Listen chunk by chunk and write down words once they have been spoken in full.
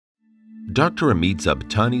Dr. Amit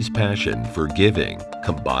Zabtani's passion for giving,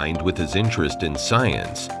 combined with his interest in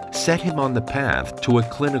science, set him on the path to a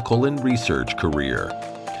clinical and research career.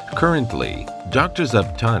 Currently, Dr.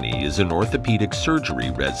 Zabtani is an orthopedic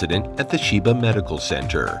surgery resident at the Sheba Medical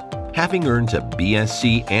Center, having earned a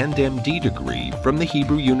BSc and MD degree from the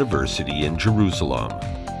Hebrew University in Jerusalem.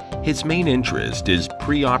 His main interest is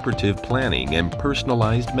preoperative planning and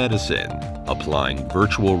personalized medicine, applying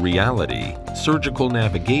virtual reality, surgical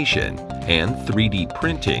navigation, and 3D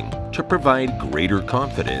printing to provide greater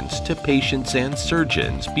confidence to patients and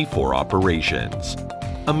surgeons before operations.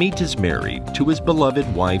 Amit is married to his beloved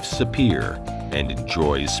wife Sapir and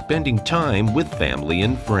enjoys spending time with family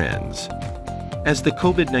and friends. As the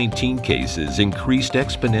COVID-19 cases increased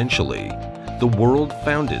exponentially, the world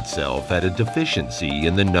found itself at a deficiency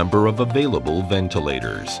in the number of available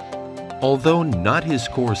ventilators. Although not his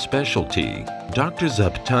core specialty, Dr.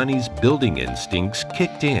 Zabtani's building instincts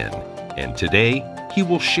kicked in, and today he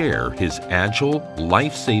will share his agile,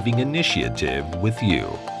 life-saving initiative with you.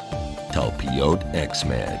 Talpiot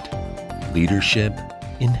XMed, Leadership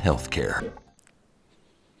in Healthcare.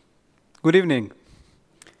 Good evening.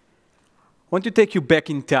 I want to take you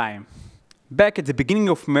back in time, back at the beginning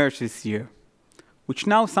of March this year, which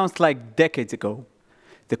now sounds like decades ago.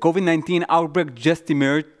 The COVID-19 outbreak just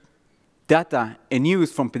emerged. Data and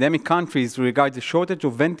news from pandemic countries regarding the shortage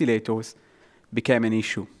of ventilators became an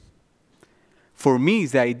issue. For me,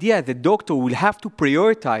 the idea that doctor will have to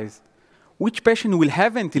prioritize which patient will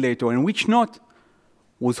have ventilator and which not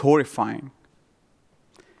was horrifying.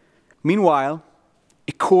 Meanwhile,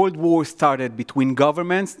 a Cold War started between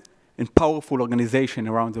governments and powerful organizations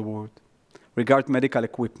around the world regarding medical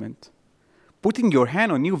equipment. Putting your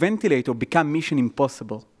hand on new ventilator became mission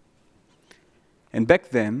impossible. And back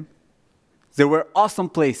then, there were awesome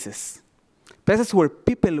places where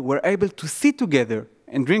people were able to sit together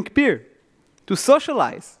and drink beer, to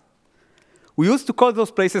socialize. We used to call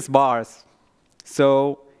those places bars.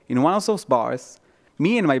 So in one of those bars,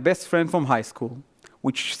 me and my best friend from high school,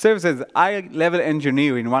 which serves as high-level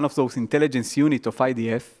engineer in one of those intelligence units of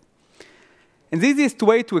IDF, and the easiest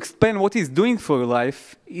way to explain what he's doing for your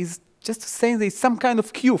life is just to say that it's some kind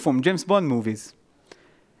of Q from James Bond movies.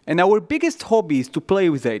 And our biggest hobby is to play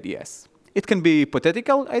with ideas. It can be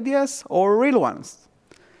hypothetical ideas or real ones.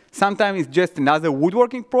 Sometimes it's just another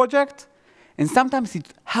woodworking project, and sometimes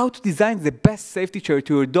it's how to design the best safety chair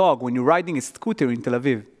to your dog when you're riding a scooter in Tel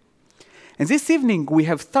Aviv. And this evening, we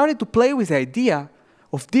have started to play with the idea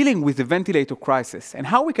of dealing with the ventilator crisis and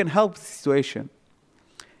how we can help the situation.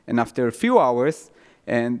 And after a few hours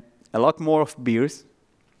and a lot more of beers,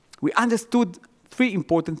 we understood three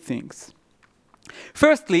important things.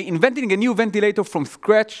 Firstly, inventing a new ventilator from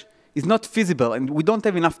scratch is not feasible, and we don't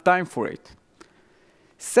have enough time for it.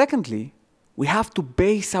 Secondly, we have to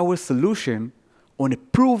base our solution on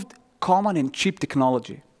approved, common, and cheap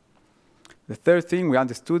technology. The third thing we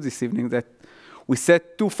understood this evening that we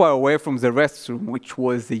sat too far away from the restroom, which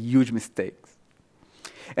was a huge mistake.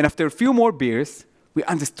 And after a few more beers, we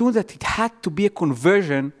understood that it had to be a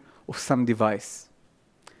conversion of some device.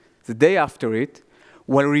 The day after it,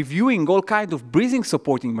 while reviewing all kinds of breathing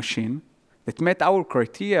supporting machine that met our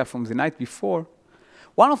criteria from the night before,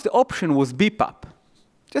 one of the options was BPAP.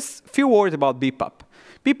 Just a few words about BPAP.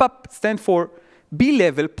 BPAP stands for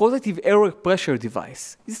B-level positive air pressure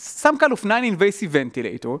device. It's some kind of non-invasive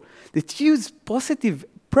ventilator that uses positive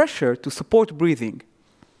pressure to support breathing.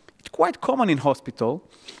 It's quite common in hospital,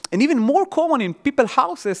 and even more common in people's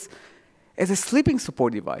houses as a sleeping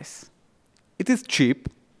support device. It is cheap,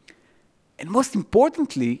 and most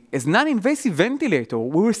importantly, as non-invasive ventilator,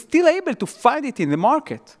 we were still able to find it in the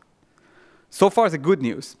market. So far, the good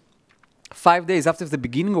news. 5 days after the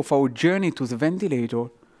beginning of our journey to the ventilator,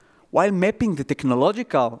 while mapping the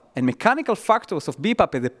technological and mechanical factors of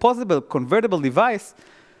BPAP as a possible convertible device,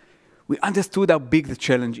 we understood how big the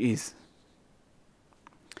challenge is.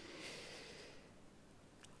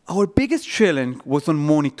 Our biggest challenge was on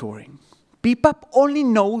monitoring. BPAP only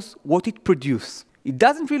knows what it produces. It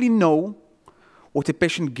doesn't really know what a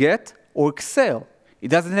patient gets or exhales. It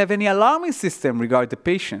doesn't have any alarming system regarding the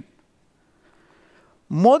patient.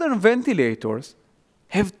 Modern ventilators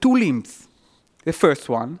have two limbs. The first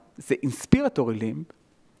one, the inspiratory limb,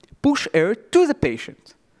 pushes air to the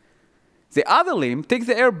patient. The other limb takes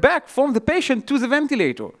the air back from the patient to the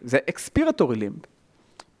ventilator, the expiratory limb.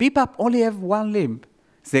 BPAP only has one limb.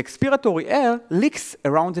 The expiratory air leaks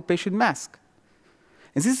around the patient mask.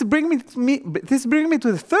 And this brings me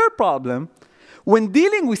to the third problem. When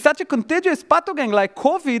dealing with such a contagious pathogen like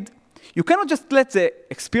COVID, you cannot just let the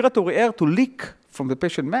expiratory air to leak from the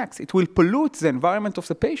patient mask. It will pollute the environment of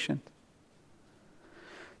the patient.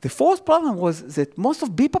 The fourth problem was that most of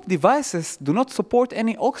BPAP devices do not support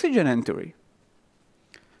any oxygen entry.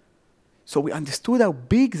 So we understood how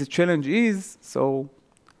big the challenge is, so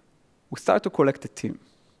we started to collect a team.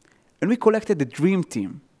 And we collected the dream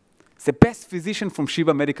team, the best physician from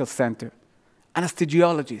Sheba Medical Center,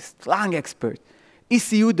 anesthesiologists, lung experts,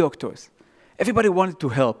 ECU doctors. Everybody wanted to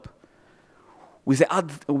help. With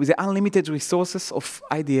the unlimited resources of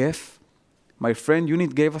IDF, my friend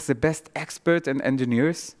unit gave us the best experts and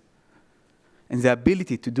engineers and the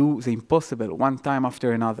ability to do the impossible one time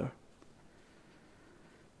after another.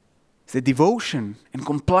 The devotion and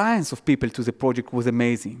compliance of people to the project was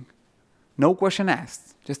amazing. No question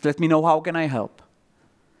asked. Just let me know, how can I help?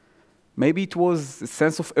 Maybe it was a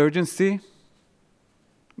sense of urgency,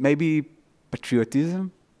 maybe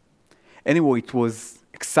patriotism. Anyway, it was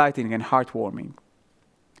exciting and heartwarming.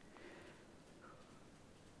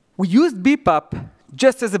 We used BPAP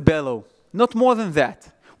just as a bellow, not more than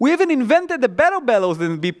that. We even invented a better bellows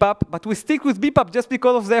than BPAP, but we stick with BPAP just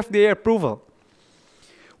because of the FDA approval.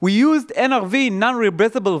 We used NRV,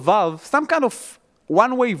 non-rebreathable valve, some kind of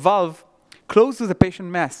one-way valve close to the patient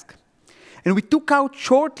mask. And we took out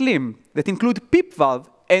short limb that include PEEP valve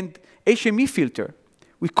and HME filter.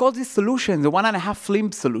 We called this solution the 1.5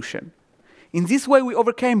 limb solution. In this way, we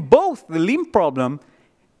overcame both the limb problem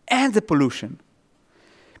and the pollution.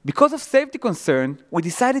 Because of safety concern, we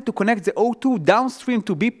decided to connect the O2 downstream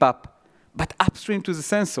to BPAP, but upstream to the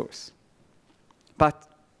sensors. But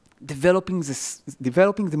developing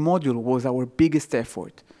the module was our biggest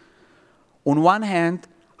effort. On one hand,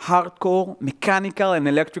 hardcore mechanical and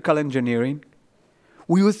electrical engineering.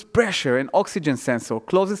 We used pressure and oxygen sensor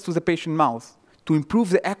closest to the patient mouth to improve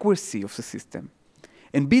the accuracy of the system,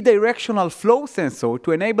 and bidirectional flow sensor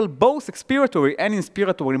to enable both expiratory and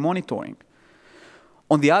inspiratory monitoring.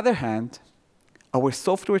 On the other hand, our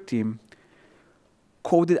software team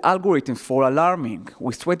coded algorithms for alarming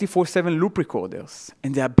with 24/7 loop recorders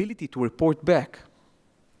and the ability to report back.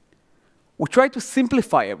 We tried to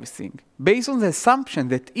simplify everything based on the assumption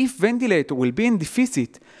that if ventilator will be in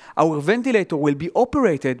deficit, our ventilator will be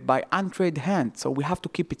operated by untrained hands, so we have to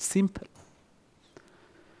keep it simple.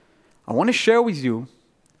 I want to share with you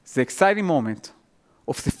the exciting moment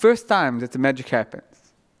of the first time that the magic happened.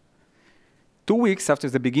 2 weeks after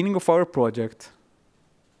the beginning of our project,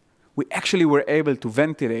 we actually were able to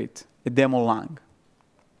ventilate a demo lung.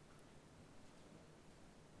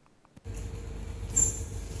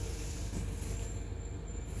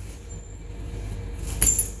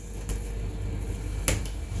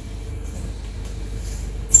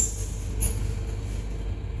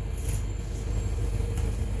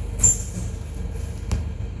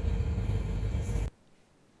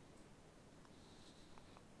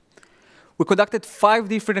 We conducted 5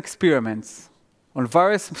 different experiments on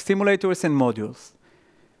various simulators and modules.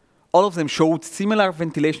 All of them showed similar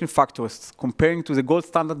ventilation factors comparing to the gold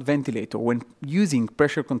standard ventilator when using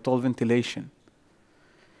pressure-controlled ventilation.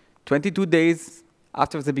 22 days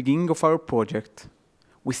after the beginning of our project,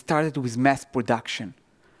 we started with mass production.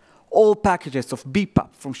 All packages of BPAP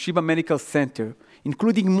from Sheba Medical Center,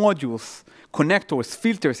 including modules, connectors,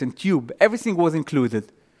 filters, and tube, everything was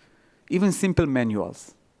included, even simple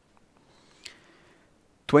manuals.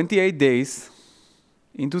 28 days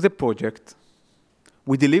into the project,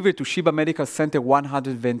 we delivered to Sheba Medical Center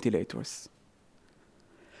 100 ventilators.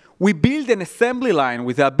 We built an assembly line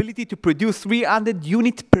with the ability to produce 300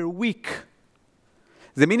 units per week.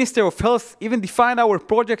 The Minister of Health even defined our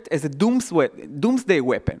project as a doomsday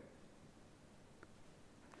weapon.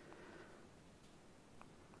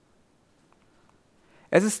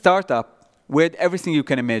 As a startup, we had everything you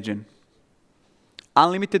can imagine.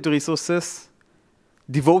 Unlimited resources,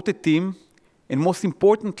 devoted team, and most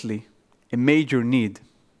importantly, a major need.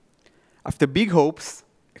 After big hopes,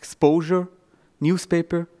 exposure,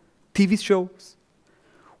 newspaper, TV shows,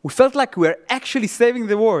 we felt like we were actually saving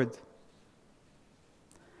the world.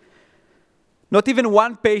 Not even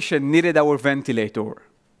one patient needed our ventilator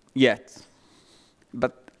yet.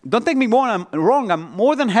 But don't take me wrong, I'm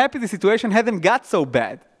more than happy the situation hasn't got so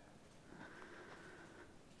bad.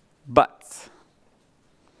 But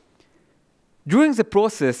during the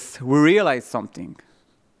process, we realized something.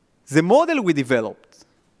 The model we developed,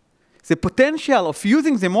 the potential of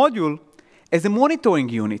using the module as a monitoring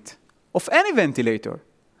unit of any ventilator,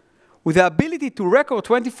 with the ability to record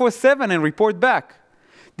 24/7 and report back,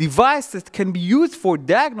 devices that can be used for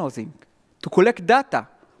diagnosing, to collect data,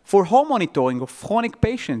 for home monitoring of chronic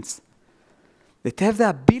patients, that have the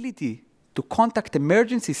ability to contact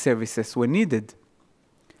emergency services when needed.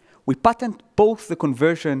 We patent both the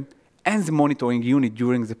conversion and the monitoring unit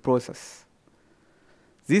during the process.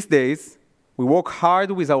 These days, We work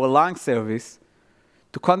hard with our lung service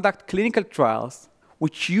to conduct clinical trials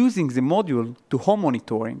which using the module to home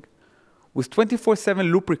monitoring with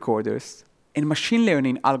 24/7 loop recorders and machine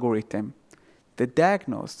learning algorithm that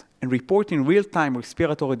diagnose and report in real-time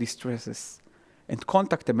respiratory distresses and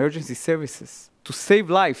contact emergency services to save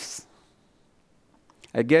lives.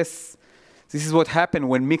 I guess this is what happened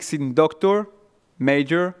when mixing doctor,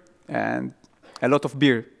 major, and a lot of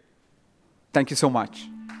beer. Thank you so much.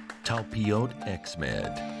 Talpiot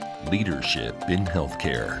XMed, leadership in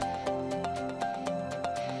healthcare.